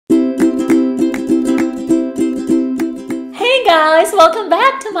guys, welcome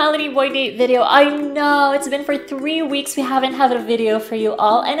back to my Ladyboy date video. I know it's been for 3 weeks we haven't had a video for you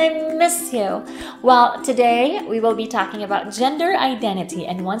all and I miss you. Well, today we will be talking about gender identity,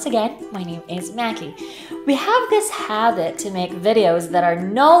 and once again, my name is Mackie. We have this habit to make videos that are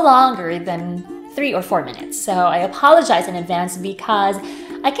no longer than 3 or 4 minutes, so I apologize in advance because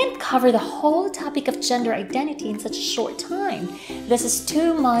I can't cover the whole topic of gender identity in such a short time. This is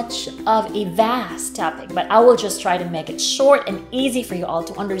too much of a vast topic, but I will just try to make it short and easy for you all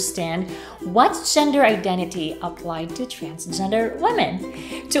to understand what gender identity applied to transgender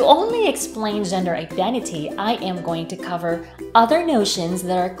women. To only explain gender identity, I am going to cover other notions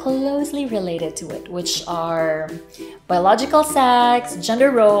that are closely related to it, which are biological sex, gender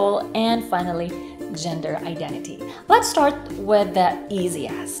role, and finally, gender identity. Let's start with the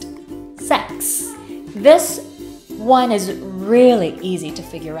easiest, sex. This one is really easy to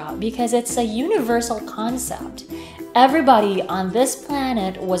figure out because it's a universal concept. Everybody on this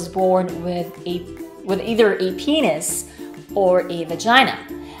planet was born with either a penis or a vagina.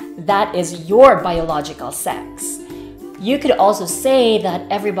 That is your biological sex. You could also say that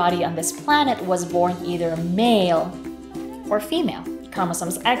everybody on this planet was born either male or female.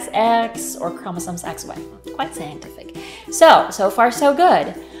 Chromosomes XX or chromosomes XY. Quite scientific. So far so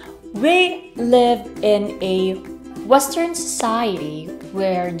good. We live in a Western society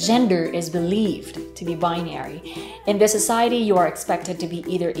where gender is believed to be binary. In this society, you are expected to be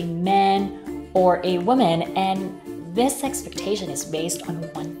either a man or a woman, and this expectation is based on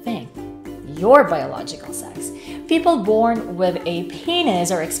one thing: your biological sex. People born with a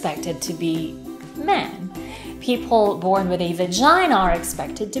penis are expected to be men. People born with a vagina are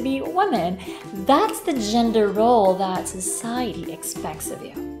expected to be women. That's the gender role that society expects of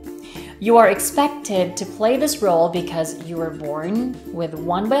you. You are expected to play this role because you were born with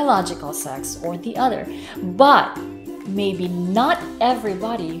one biological sex or the other. But maybe not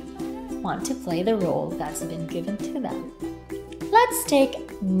everybody want to play the role that's been given to them. Let's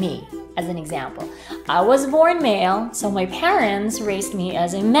take me as an example. I was born male, so my parents raised me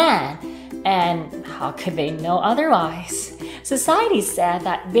as a man. And how could they know otherwise? Society said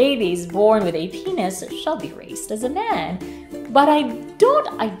that babies born with a penis shall be raised as a man. But I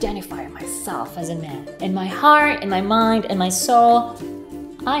don't identify myself as a man. In my heart, in my mind, in my soul,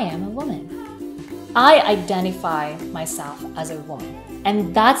 I am a woman. I identify myself as a woman.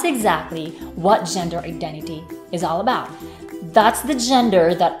 And that's exactly what gender identity is all about. That's the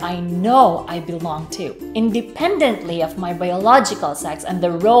gender that I know I belong to, independently of my biological sex and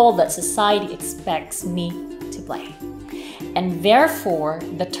the role that society expects me to play. And therefore,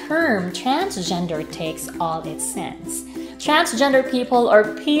 the term transgender takes all its sense. Transgender people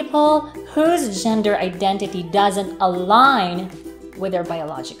are people whose gender identity doesn't align with their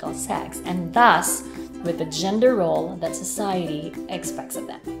biological sex, and thus with the gender role that society expects of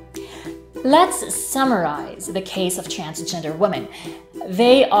them. Let's summarize the case of transgender women.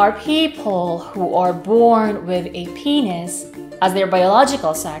 They are people who are born with a penis as their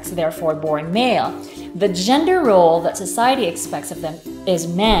biological sex, therefore born male. The gender role that society expects of them is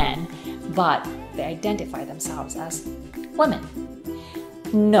man, but they identify themselves as women.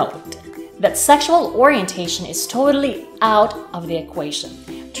 Note that sexual orientation is totally out of the equation.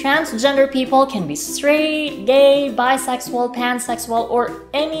 Transgender people can be straight, gay, bisexual, pansexual, or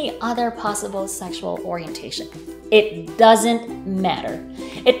any other possible sexual orientation. It doesn't matter.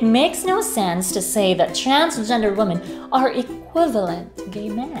 It makes no sense to say that transgender women are equivalent to gay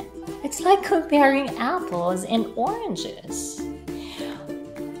men. It's like comparing apples and oranges.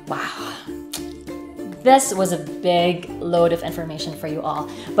 Wow. This was a big load of information for you all,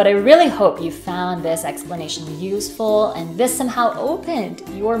 but I really hope you found this explanation useful and this somehow opened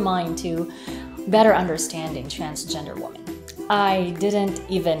your mind to better understanding transgender women. I didn't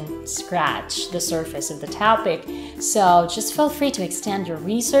even scratch the surface of the topic, so just feel free to extend your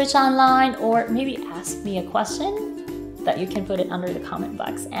research online or maybe ask me a question that you can put it under the comment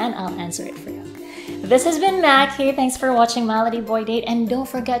box and I'll answer it for you. This has been Mackie. Thanks for watching my Ladyboy Date, and don't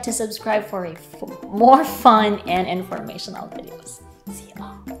forget to subscribe for more fun and informational videos.